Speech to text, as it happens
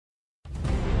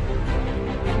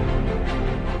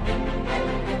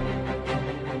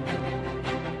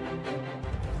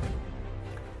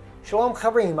Shalom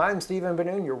Chavrim, I'm Stephen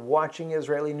Ben-Nun. You're watching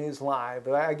Israeli News Live.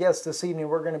 I guess this evening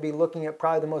we're going to be looking at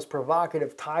probably the most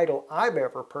provocative title I've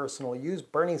ever personally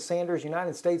used, Bernie Sanders,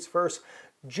 United States' first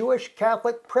Jewish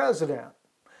Catholic president.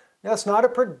 Now, it's not a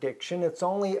prediction, it's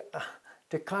only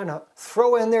to kind of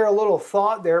throw in there a little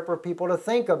thought there for people to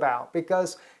think about,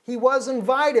 because he was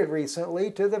invited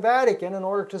recently to the Vatican in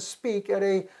order to speak at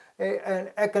an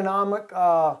economic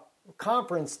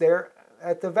conference there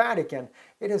at the Vatican.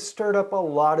 It has stirred up a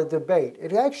lot of debate.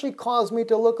 It actually caused me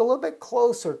to look a little bit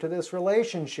closer to this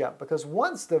relationship, because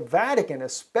once the Vatican,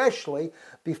 especially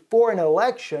before an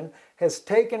election, has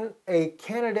taken a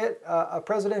candidate, a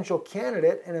presidential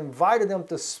candidate, and invited them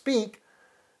to speak,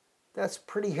 that's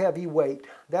pretty heavy weight.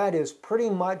 That is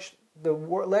pretty much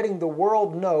letting the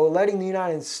world know, letting the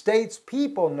United States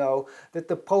people know that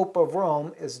the Pope of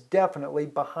Rome is definitely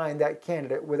behind that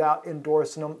candidate without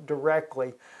endorsing them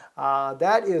directly.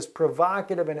 That is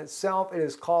provocative in itself. It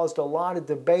has caused a lot of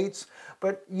debates,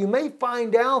 but you may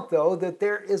find out, though, that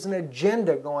there is an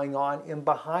agenda going on in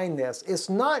behind this. It's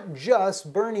not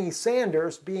just Bernie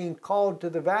Sanders being called to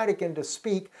the Vatican to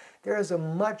speak. There is a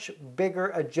much bigger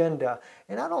agenda,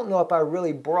 and I don't know if I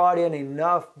really brought in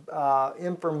enough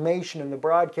information in the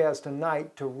broadcast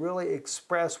tonight to really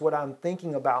express what I'm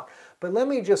thinking about. But let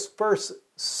me just first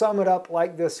sum it up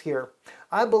like this here.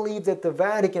 I believe that the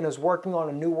Vatican is working on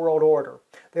a new world order.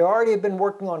 They already have been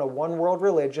working on a one world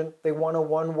religion. They want a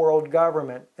one world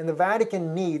government. And the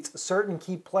Vatican needs certain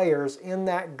key players in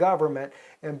that government,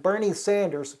 and Bernie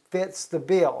Sanders fits the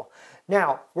bill.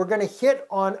 Now, we're going to hit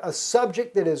on a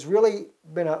subject that has really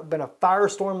been a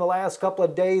firestorm the last couple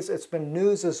of days. It's been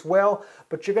news as well,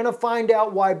 but you're going to find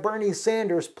out why Bernie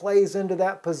Sanders plays into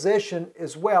that position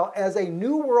as well as a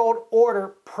New World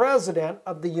Order president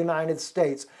of the United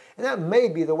States. And that may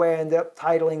be the way I end up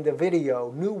titling the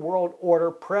video, New World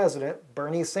Order President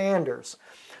Bernie Sanders.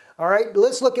 All right,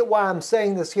 let's look at why I'm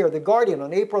saying this here. The Guardian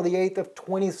on April the 8th of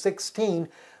 2016,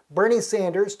 Bernie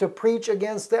Sanders to preach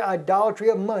against the idolatry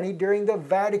of money during the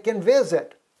Vatican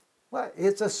visit. Well,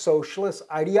 it's a socialist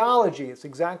ideology. It's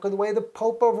exactly the way the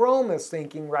Pope of Rome is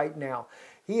thinking right now.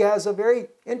 He has a very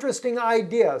interesting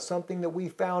idea, something that we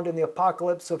found in the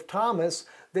Apocalypse of Thomas,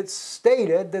 that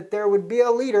stated that there would be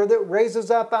a leader that raises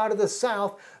up out of the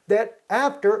south, that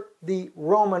after the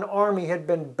Roman army had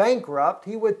been bankrupt,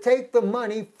 he would take the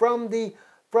money from the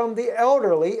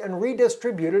elderly and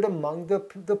redistribute it among the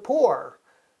poor.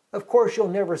 Of course, you'll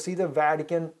never see the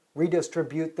Vatican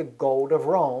redistribute the gold of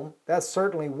Rome. That's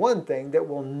certainly one thing that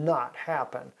will not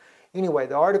happen. Anyway,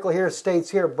 the article here states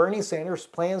here, Bernie Sanders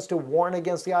plans to warn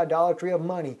against the idolatry of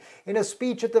money. In a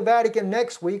speech at the Vatican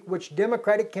next week, which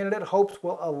Democratic candidate hopes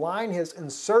will align his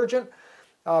insurgent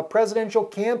presidential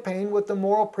campaign with the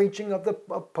moral preaching of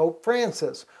Pope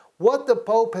Francis. What the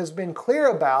Pope has been clear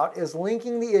about is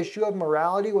linking the issue of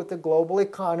morality with the global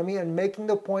economy and making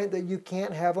the point that you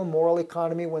can't have a moral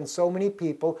economy when so many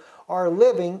people are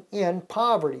living in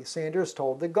poverty, Sanders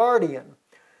told The Guardian.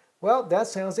 Well, that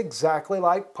sounds exactly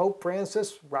like Pope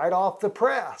Francis right off the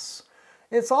press.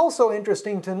 It's also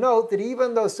interesting to note that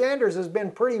even though Sanders has been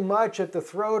pretty much at the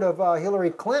throat of Hillary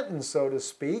Clinton, so to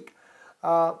speak,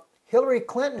 Hillary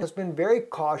Clinton has been very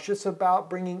cautious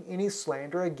about bringing any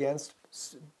slander against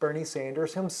Bernie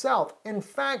Sanders himself. In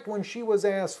fact, when she was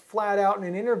asked flat out in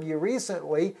an interview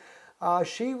recently,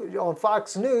 on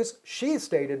Fox News, she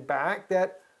stated back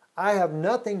that I have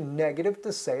nothing negative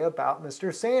to say about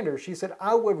Mr. Sanders. She said,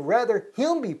 I would rather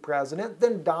him be president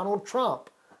than Donald Trump.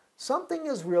 Something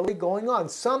is really going on.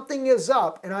 Something is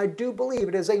up, and I do believe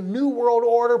it is a New World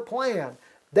Order plan.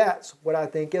 That's what I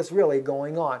think is really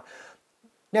going on.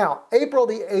 Now, April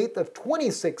the 8th of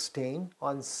 2016,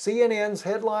 on CNN's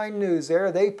headline news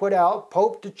there, they put out,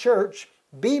 Pope to Church,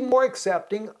 be more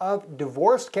accepting of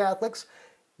divorced Catholics,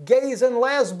 gays and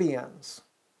lesbians.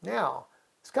 Now,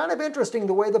 it's kind of interesting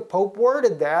the way the Pope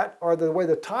worded that, or the way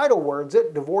the title words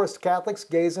it, divorced Catholics,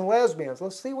 gays and lesbians.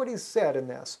 Let's see what he said in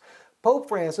this. Pope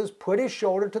Francis put his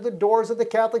shoulder to the doors of the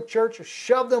Catholic Church,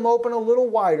 shoved them open a little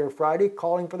wider Friday,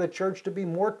 calling for the Church to be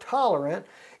more tolerant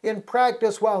in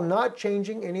practice while not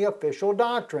changing any official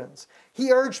doctrines.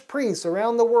 He urged priests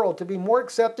around the world to be more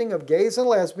accepting of gays and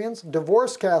lesbians,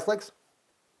 divorced Catholics,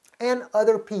 and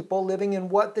other people living in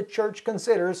what the Church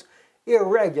considers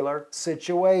irregular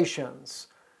situations.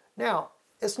 Now,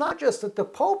 it's not just that the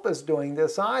Pope is doing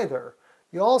this either.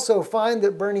 You also find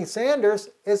that Bernie Sanders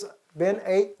has been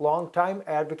a longtime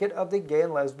advocate of the gay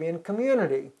and lesbian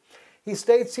community. He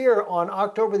states here on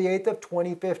October the 8th of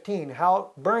 2015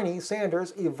 how Bernie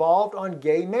Sanders evolved on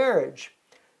gay marriage.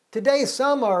 Today,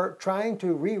 some are trying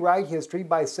to rewrite history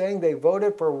by saying they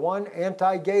voted for one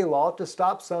anti-gay law to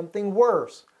stop something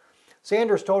worse.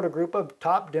 Sanders told a group of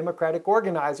top Democratic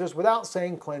organizers without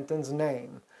saying Clinton's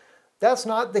name. That's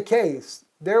not the case.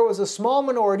 There was a small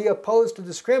minority opposed to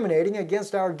discriminating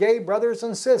against our gay brothers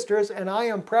and sisters, and I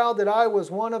am proud that I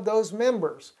was one of those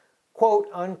members. Quote,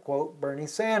 unquote, Bernie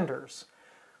Sanders.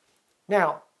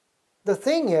 Now, the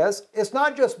thing is, it's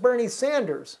not just Bernie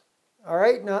Sanders. All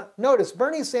right, now notice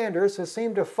Bernie Sanders has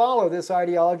seemed to follow this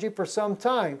ideology for some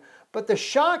time. But the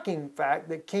shocking fact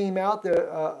that came out that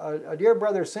a dear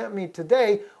brother sent me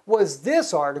today was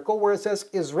this article where it says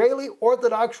Israeli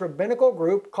Orthodox Rabbinical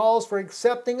Group calls for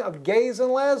accepting of gays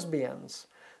and lesbians.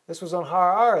 This was on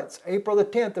Haaretz, April the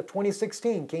 10th of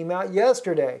 2016, came out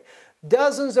yesterday.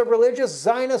 Dozens of religious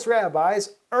Zionist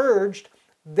rabbis urged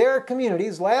their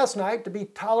communities last night to be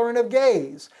tolerant of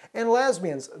gays and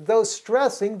lesbians, though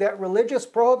stressing that religious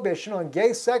prohibition on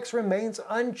gay sex remains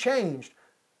unchanged.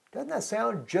 Doesn't that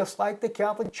sound just like the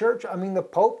Catholic Church? I mean, the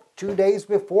Pope 2 days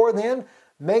before then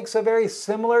makes a very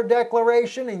similar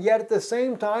declaration, and yet at the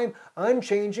same time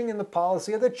unchanging in the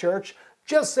policy of the Church,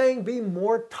 just saying be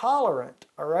more tolerant,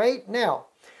 all right? Now,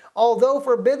 although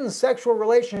forbidden sexual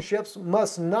relationships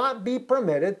must not be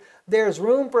permitted, there's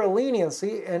room for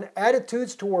leniency and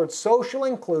attitudes towards social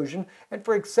inclusion and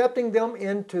for accepting them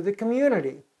into the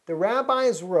community. The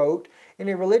rabbis wrote in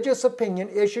a religious opinion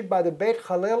issued by the Beit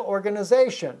Hallel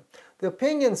organization. The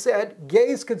opinion said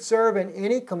gays could serve in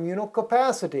any communal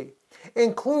capacity,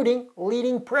 including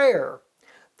leading prayer.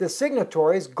 The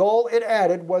signatories' goal, it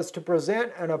added, was to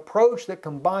present an approach that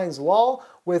combines law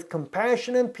with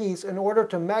compassion and peace in order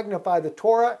to magnify the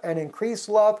Torah and increase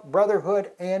love,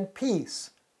 brotherhood, and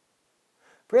peace.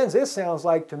 Friends, this sounds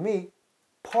like to me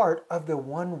part of the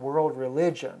one world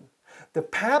religion. The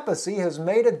papacy has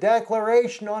made a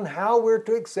declaration on how we're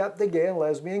to accept the gay and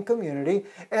lesbian community,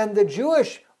 and the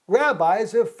Jewish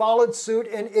rabbis have followed suit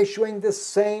in issuing the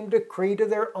same decree to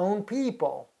their own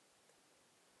people.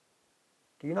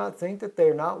 Do you not think that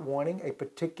they're not wanting a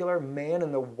particular man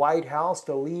in the White House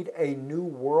to lead a new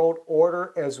world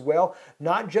order as well?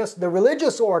 Not just the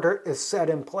religious order is set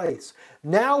in place.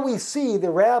 Now we see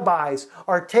the rabbis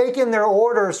are taking their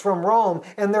orders from Rome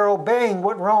and they're obeying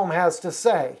what Rome has to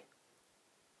say.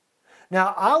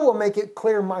 Now, I will make it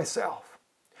clear myself.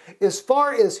 As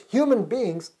far as human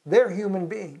beings, they're human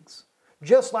beings,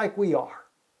 just like we are.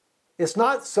 It's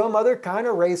not some other kind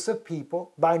of race of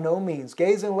people, by no means.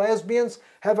 Gays and lesbians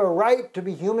have a right to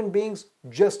be human beings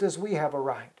just as we have a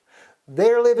right.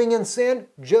 They're living in sin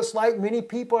just like many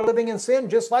people are living in sin,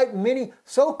 just like many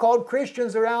so-called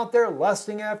Christians are out there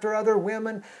lusting after other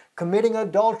women, committing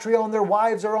adultery on their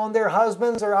wives or on their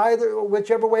husbands, or either,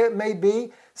 whichever way it may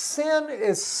be. Sin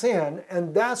is sin,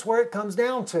 and that's where it comes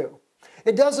down to.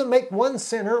 It doesn't make one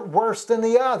sinner worse than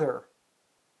the other.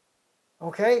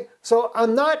 Okay? So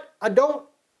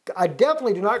I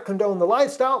definitely do not condone the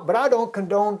lifestyle, but I don't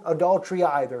condone adultery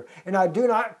either. And I do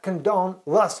not condone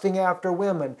lusting after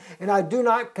women. And I do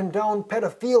not condone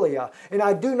pedophilia. And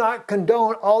I do not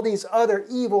condone all these other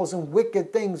evils and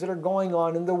wicked things that are going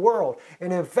on in the world.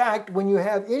 And in fact, when you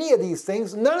have any of these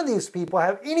things, none of these people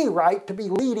have any right to be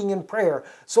leading in prayer.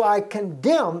 So I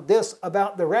condemn this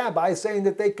about the rabbis saying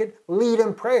that they could lead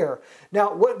in prayer.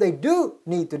 Now, what they do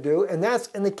need to do, and that's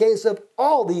in the case of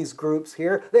all these groups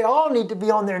here, they all need to be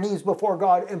on their knees before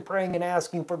God and praying and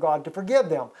asking for God to forgive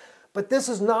them. But this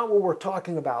is not what we're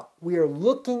talking about. We are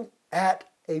looking at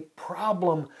a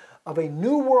problem of a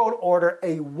new world order,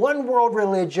 a one world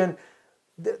religion.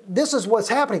 This is what's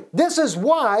happening. This is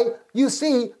why you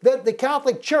see that the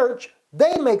Catholic Church,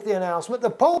 they make the announcement, the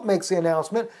Pope makes the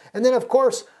announcement, and then of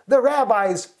course the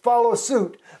rabbis follow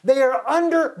suit. They are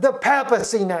under the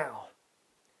papacy now.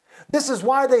 This is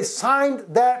why they signed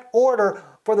that order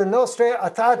for the Nostra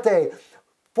Aetate.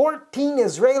 14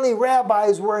 Israeli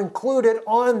rabbis were included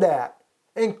on that,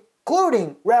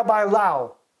 including Rabbi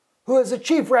Lau, who is the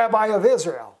chief rabbi of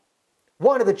Israel.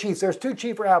 One of the chiefs. There's 2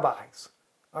 chief rabbis.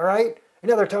 All right? And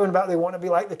now they're talking about they want to be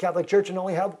like the Catholic Church and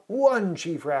only have 1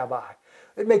 chief rabbi.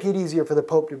 It'd make it easier for the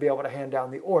Pope to be able to hand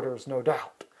down the orders, no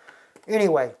doubt.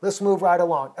 Anyway, let's move right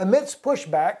along. Amidst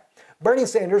pushback, Bernie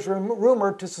Sanders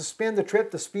rumored to suspend the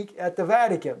trip to speak at the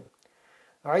Vatican.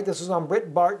 All right, this is on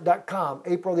Breitbart.com,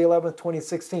 April the 11th,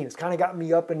 2016. It's kind of got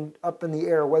me up in the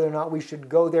air whether or not we should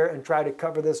go there and try to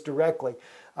cover this directly.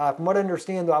 From what I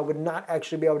understand, though, I would not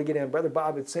actually be able to get in. Brother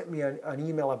Bob had sent me an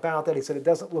email about that. He said it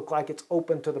doesn't look like it's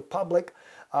open to the public.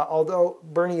 Although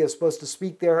Bernie is supposed to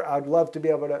speak there, I'd love to be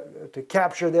able to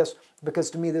capture this,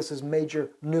 because to me this is major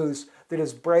news that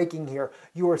is breaking here.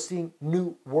 You are seeing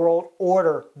new world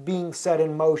order being set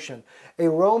in motion. A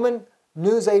Roman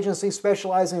news agency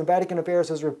specializing in Vatican affairs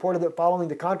has reported that following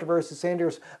the controversy,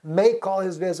 Sanders may call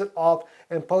his visit off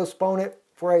and postpone it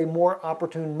for a more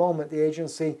opportune moment. The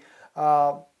agency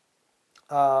Il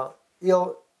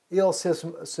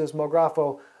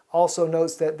Sismografo also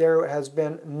notes that there has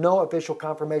been no official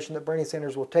confirmation that Bernie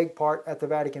Sanders will take part at the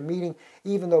Vatican meeting,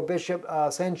 even though Bishop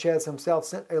Sanchez himself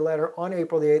sent a letter on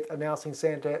April the 8th announcing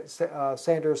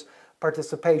Sanders'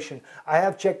 participation. I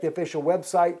have checked the official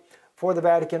website for the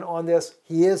Vatican on this.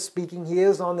 He is speaking. He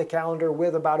is on the calendar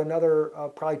with about another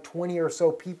probably 20 or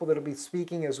so people that will be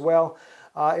speaking as well.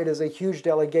 It is a huge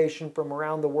delegation from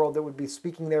around the world that would be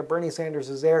speaking there. Bernie Sanders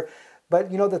is there. But,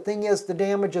 you know, the thing is, the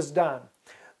damage is done.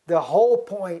 The whole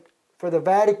point for the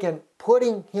Vatican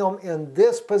putting him in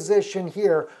this position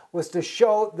here was to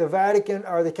show the Vatican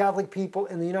or the Catholic people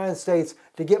in the United States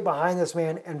to get behind this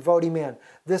man and vote him in.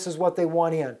 This is what they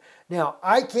want in. Now,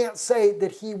 I can't say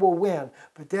that he will win,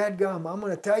 but dadgum, I'm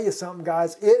going to tell you something,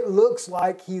 guys. It looks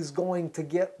like he's going to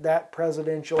get that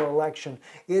presidential election.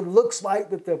 It looks like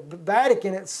that the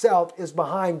Vatican itself is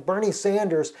behind Bernie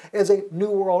Sanders as a New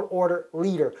World Order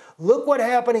leader. Look what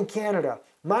happened in Canada.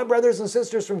 My brothers and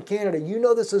sisters from Canada, you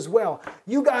know this as well.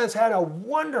 You guys had a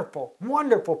wonderful,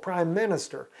 wonderful prime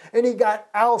minister, and he got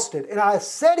ousted. And I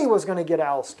said he was going to get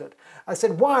ousted. I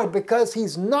said, why? Because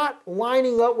he's not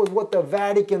lining up with what the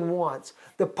Vatican wants.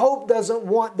 The Pope doesn't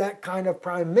want that kind of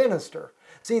prime minister.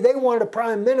 See, they wanted a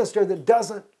prime minister that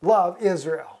doesn't love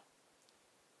Israel,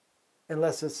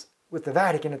 unless it's with the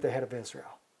Vatican at the head of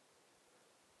Israel.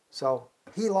 So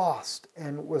he lost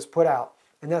and was put out.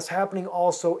 And that's happening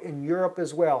also in Europe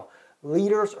as well.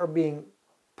 Leaders are being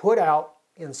put out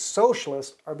and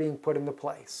socialists are being put into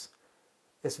place.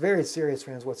 It's very serious,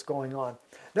 friends, what's going on.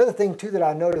 Another thing, too, that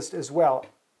I noticed as well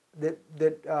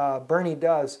that Bernie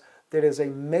does that is a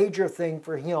major thing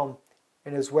for him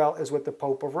and as well as with the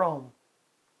Pope of Rome.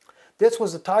 This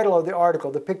was the title of the article.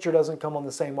 The picture doesn't come on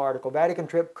the same article. Vatican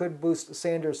trip could boost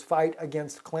Sanders' fight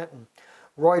against Clinton.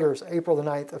 Reuters, April the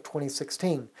 9th of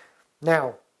 2016.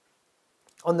 Now,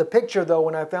 on the picture, though,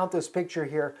 when I found this picture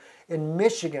here, in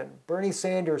Michigan, Bernie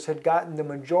Sanders had gotten the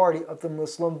majority of the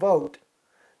Muslim vote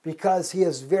because he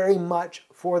is very much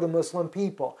for the Muslim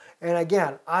people. And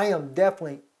again, I am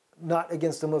definitely not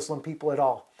against the Muslim people at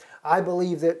all. I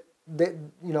believe that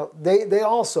they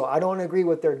also, I don't agree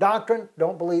with their doctrine,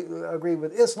 agree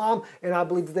with Islam, and I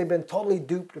believe that they've been totally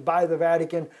duped by the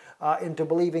Vatican into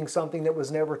believing something that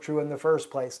was never true in the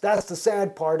first place. That's the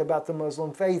sad part about the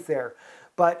Muslim faith there.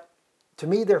 But to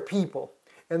me, they're people,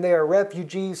 and they are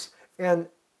refugees, and,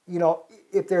 you know,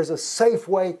 if there's a safe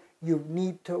way, you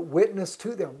need to witness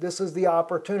to them. This is the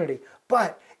opportunity.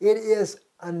 But it is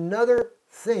another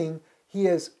thing. He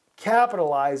is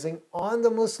capitalizing on the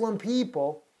Muslim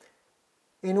people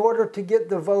in order to get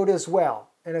the vote as well.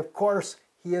 And of course,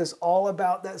 he is all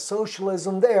about that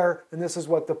socialism there, and this is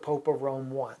what the Pope of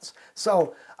Rome wants.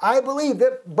 So I believe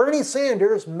that Bernie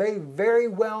Sanders may very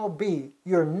well be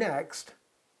your next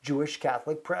Jewish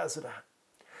Catholic president.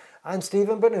 I'm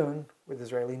Stephen Benoon with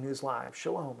Israeli News Live.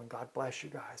 Shalom, and God bless you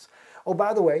guys. Oh,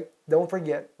 by the way, don't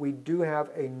forget, we do have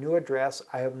a new address.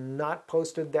 I have not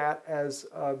posted that as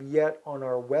of yet on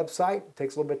our website. It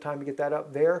takes a little bit of time to get that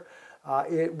up there.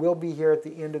 It will be here at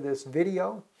the end of this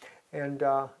video. And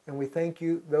we thank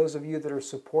you, those of you that are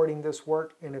supporting this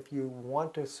work. And if you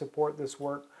want to support this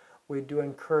work, we do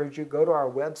encourage you, go to our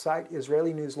website,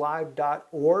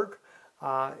 israelinewslive.org.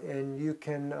 And you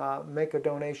can make a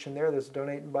donation there. There's a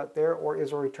donate button there, or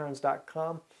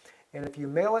israelreturns.com. And if you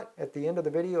mail it, at the end of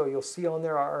the video, you'll see on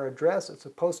there our address. It's a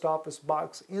post office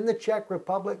box in the Czech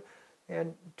Republic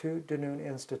and to Danun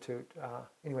Institute.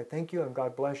 Anyway, thank you, and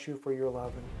God bless you for your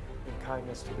love and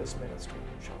kindness to this ministry.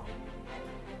 Shalom.